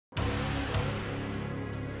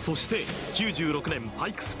そして96年パ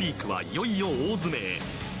イクスピークはいよいよ大詰めへ。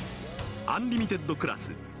アンリミテッドクラ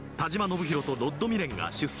ス、田島信弘とロッド・ミレン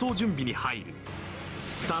が出走準備に入る。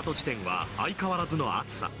スタート地点は相変わらずの暑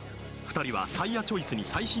さ。2人はタイヤチョイスに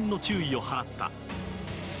細心の注意を払った。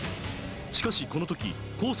しかしこの時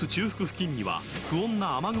コース中腹付近には不穏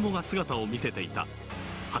な雨雲が姿を見せていた。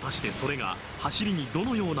果たしてそれが走りにど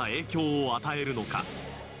のような影響を与えるのか。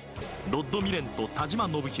ロッド・ミレンと田島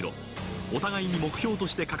信弘、お互いに目標と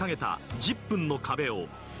して掲げた10分の壁を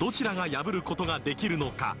どちらが破ることができる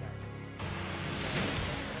のか。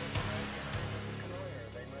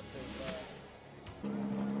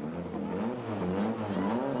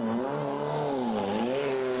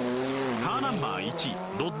カーナンバー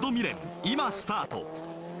1、ロッド・ミレン、今スタート。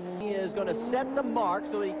He is going to set the mark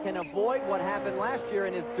so he can avoid what happened last year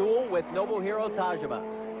in his duel with Nobuhiro Tajima.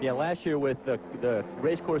 Yeah, last year with the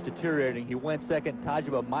race course deteriorating, he went second.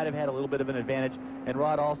 Tajima might have had a little bit of an advantage. And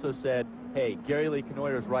Rod also said, hey, Gary Lee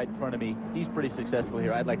Canoyer is right in front of me. He's pretty successful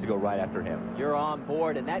here. I'd like to go right after him. You're on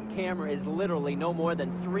board, and that camera is literally no more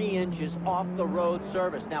than 3 inches off the road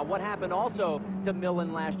surface. Now, what happened also to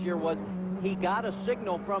Millen last year was he got a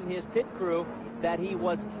signal from his pit crew that he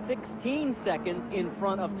was 16 seconds in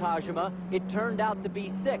front of Tajima. It turned out to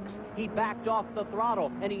be 6. He backed off the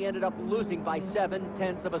throttle, and he ended up losing by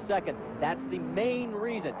 7/10 of a second. That's the main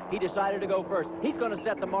reason he decided to go first. He's going to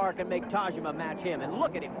set the mark and make Tajima match him, and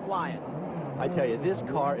look at him flying. I tell you, this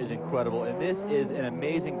car is incredible, and this is an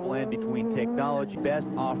amazing blend between technology, best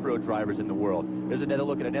off-road drivers in the world. There's another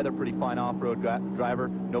look at another pretty fine off-road driver,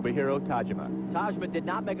 Nobuhiro Tajima. Tajima did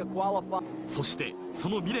not make a qualify. そしてそ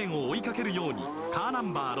の未練を追いかけるようにカーナ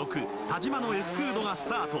ンバー6、田島のエスクードがス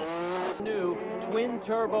タート。 New twin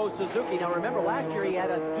turbo Suzuki. Now remember, last year he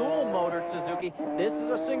had a dual motor Suzuki. This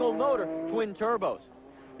is a single motor, twin turbos.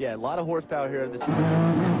 Yeah, a lot of horsepower here. This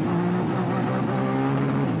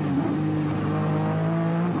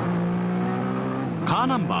カー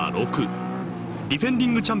ナンバー6、ディフェンディ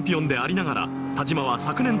ングチャンピオンでありながら田島は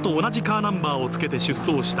昨年と同じカーナンバーをつけて出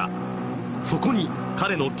走した。そこに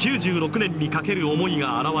彼の96年にかける思い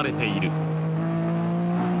が現れている。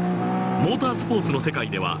モータースポーツの世界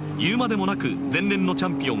では言うまでもなく前年のチャ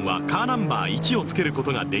ンピオンはカーナンバー1をつけるこ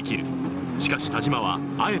とができる。しかし田島は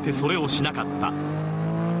あえてそれをしなかった。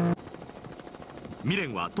ミレ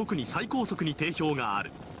ンは特に最高速に定評があ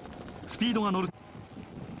る。スピードが乗る。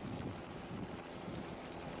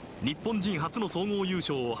日本人初の総合優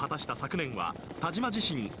勝を果たした昨年は田島自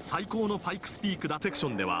身最高のパイクスピークだ。セクショ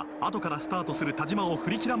ンでは後からスタートする田島を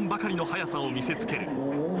振り切らんばかりの速さを見せつける。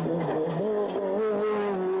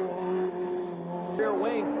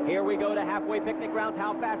Here we go to halfway picnic grounds.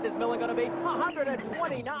 How fast is Millen going to be?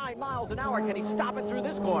 129 miles an hour. Can he stop it through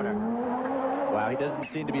this corner? Wow, he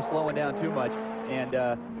doesn't seem to be slowing down too much. And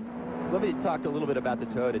let me talk a little bit about the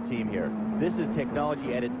Toyota team here. This is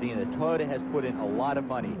technology at its zenith. Toyota has put in a lot of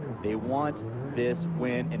money. They want this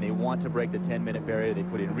win, and they want to break the 10-minute barrier. They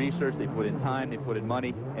put in research, they put in time, they put in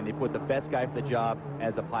money, and they put the best guy for the job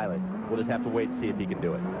as a pilot. We'll just have to wait and see if he can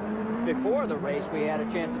do it. Before the race, we had a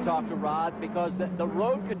chance to talk to Rod because the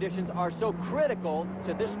road conditions are so critical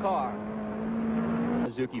to this car.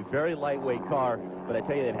 Suzuki, very lightweight car, but I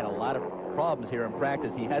tell you, they've had a lot of problems here in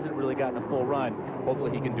practice. He hasn't really gotten a full run. Hopefully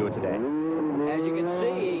he can do it today. As you can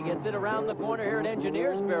see, he gets it around the corner here at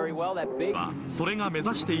Engineers very well. That big. それが目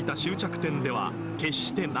指していた終着点では決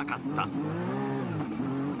してなかった。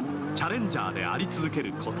チャレンジャーであり続け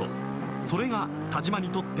ること、それが田島に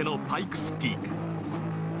とってのパイクスピーク。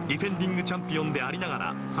ディフェンディングチャンピオンでありなが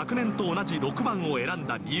ら昨年と同じ6番を選ん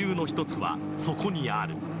だ理由の一つはそこにあ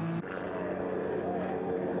る。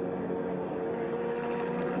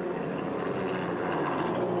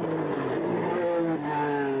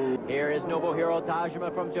Here is Nobuhiro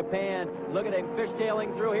Tajima from Japan. Look at him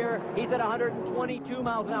fishtailing through here. He's at 122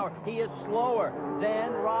 miles an hour. He is slower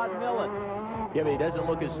than Rod Millen. Yeah, but he doesn't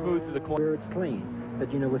look as smooth through the corner. Where it's clean.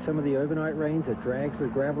 But, you know, with some of the overnight rains, it drags the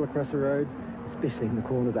gravel across the roads, especially in the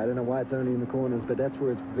corners. I don't know why it's only in the corners, but that's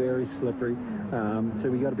where it's very slippery. So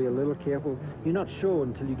we got to be a little careful. You're not sure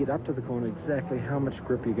until you get up to the corner exactly how much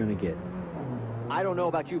grip you're going to get. I don't know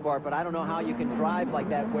about you, Bart, but I don't know how you can drive like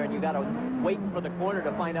that when you got to wait for the corner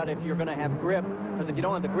to find out if you're going to have grip. Because if you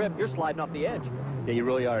don't have the grip, you're sliding off the edge. Yeah, you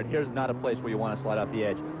really are. And here's not a place where you want to slide off the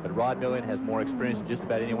edge. But Rod Millen has more experience than just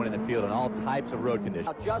about anyone in the field on all types of road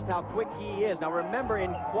conditions. Just how quick he is. Now remember,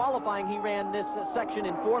 in qualifying, he ran this section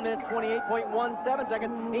in 4 minutes, 28.17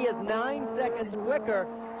 seconds. He is 9 seconds quicker,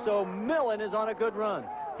 so Millen is on a good run.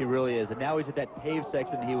 He really is. And now he's at that paved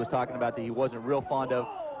section that he was talking about that he wasn't real fond of.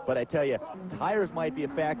 But I tell you, tires might be a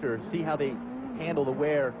factor. See how they handle the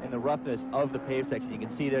wear and the roughness of the paved section. You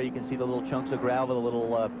can see there, you can see the little chunks of gravel, the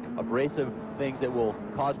little abrasive things that will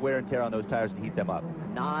cause wear and tear on those tires and heat them up.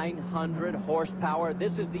 900 horsepower.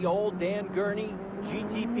 This is the old Dan Gurney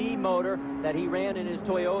GTP motor that he ran in his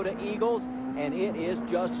Toyota Eagles, and it is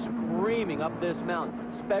just screaming up this mountain.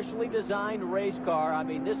 Specially designed race car. I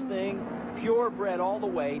mean, this thing, purebred all the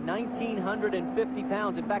way, 1,950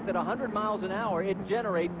 pounds. In fact, at 100 miles an hour, it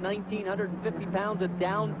generates 1,950 pounds of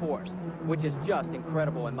downforce, which is just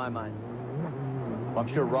incredible in my mind. I'm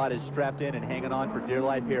sure Rod is strapped in and hanging on for dear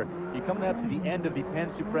life here. You're coming up to the end of the Penn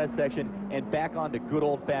Suppress section and back onto good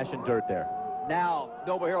old-fashioned dirt there. Now,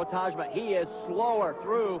 Nobuhiro Tajima, he is slower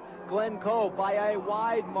through Glen Cove by a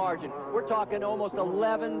wide margin. We're talking almost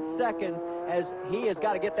 11 seconds, as he has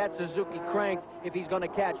got to get that Suzuki cranked if he's going to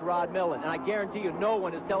catch Rod Millen. And I guarantee you no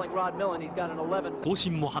one is telling Rod Millen he's got an 11. 更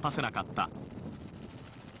新も果たせなかった。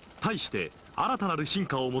対して新たなる進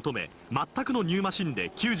化を求め、全くのニューマシン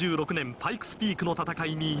で96年パイクスピークの戦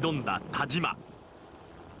いに挑んだ田島。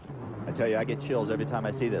I tell you, I get chills every time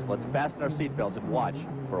I see this. Let's fasten our seatbelts and watch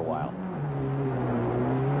for a while.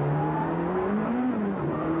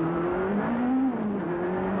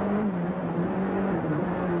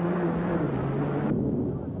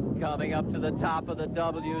 Coming up to the top of the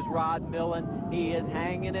W's, Rod Millen. He is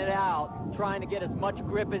hanging it out, trying to get as much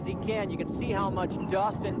grip as he can. You can see how much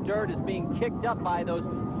dust and dirt is being kicked up by those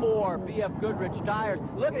 4 BF Goodrich tires.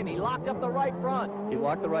 Look at him, he locked up the right front. He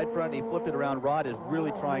locked the right front, and he flipped it around. Rod is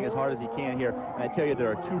really trying as hard as he can here. And I tell you, there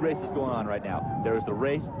are 2 races going on right now. There is the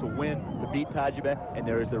race to win, to beat Tajima, and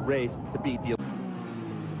there is the race to beat the...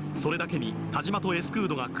 それだけに田島とエスクー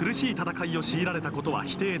ドが苦しい戦いを強いられたことは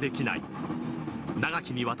否定できない。長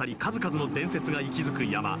きにわたり数々の伝説が息づく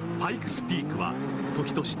山パイクスピークは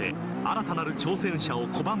時として新たなる挑戦者を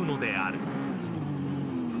拒むのである。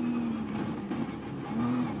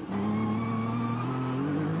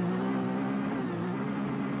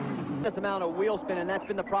This amount of wheel spin, and that's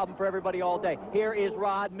been the problem for everybody all day. Here is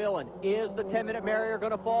Rod Millen. Is the 10-minute barrier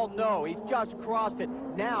going to fall? No, he's just crossed it.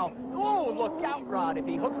 Now, oh, look out, Rod. If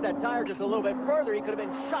he hooks that tire just a little bit further, he could have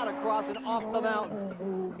been shot across and off the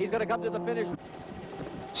mountain. He's going to come to the finish.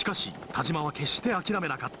 しかし田島は決して諦め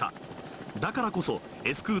なかった。だからこそ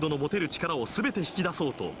エスクードの持てる力を全て引き出そ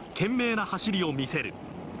うと懸命な走りを見せる。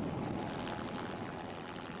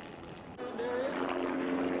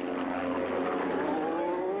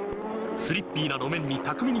スリッピーな路面に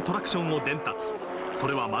巧みにトラクションを伝達。そ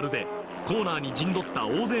れはまるでコーナーに陣取った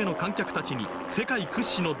大勢の観客たちに世界屈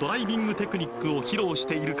指のドライビングテクニックを披露し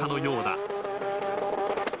ているかのようだ。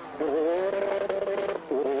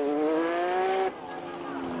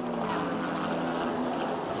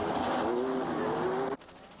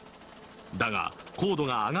だが高度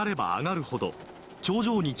が上がれば上がるほど、頂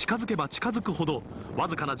上に近づけば近づくほど、わ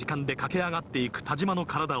ずかな時間で駆け上がっていく田島の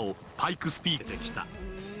体をパイクスピークできた。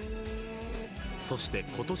そして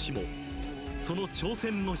今年もその挑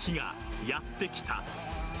戦の日がやってきた。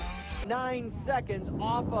9 seconds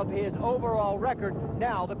off of his overall record.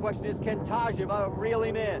 Now the question is, can Tajima reel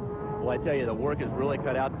him in? Well, I tell you, the work is really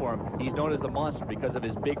cut out for him. He's known as the monster because of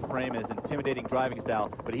his big frame and his intimidating driving style,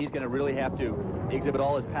 but he's going to really have to exhibit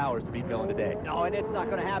all his powers to beat Millen today. No, and it's not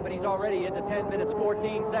going to happen. He's already into 10 minutes,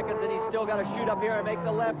 14 seconds, and he's still got to shoot up here and make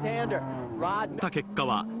the left-hander. Rod... 結果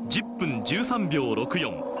は10分13秒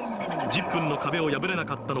64。10分の壁を破れな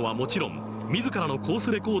かったのはもちろん、自らのコース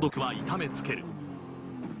レコードは痛めつける。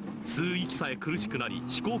吸う息さえ苦しくなり、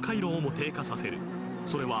思考回路をも低下させる。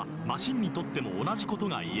それはマシンにとっても同じこと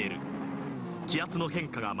が言える。気圧の変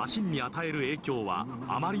化がマシンに与える影響は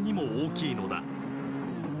あまりにも大きいのだ。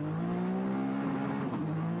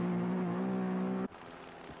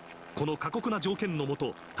この過酷な条件のも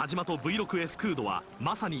と、田島と V6 エスクードは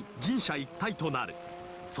まさに人車一体となる。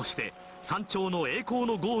そして山頂の栄光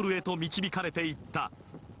のゴールへと導かれていった。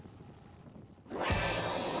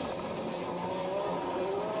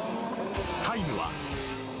タイムは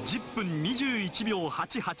10分21秒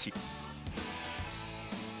88。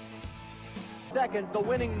Seconds, the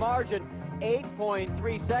winning margin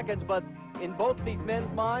 8.3 seconds, but in both these men's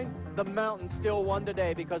minds, the mountain still won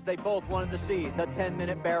today because they both wanted to see the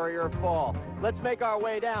 10-minute barrier fall. Let's make our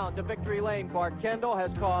way down to Victory Lane. Clark Kendall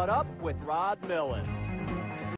has caught up with Rod Millen.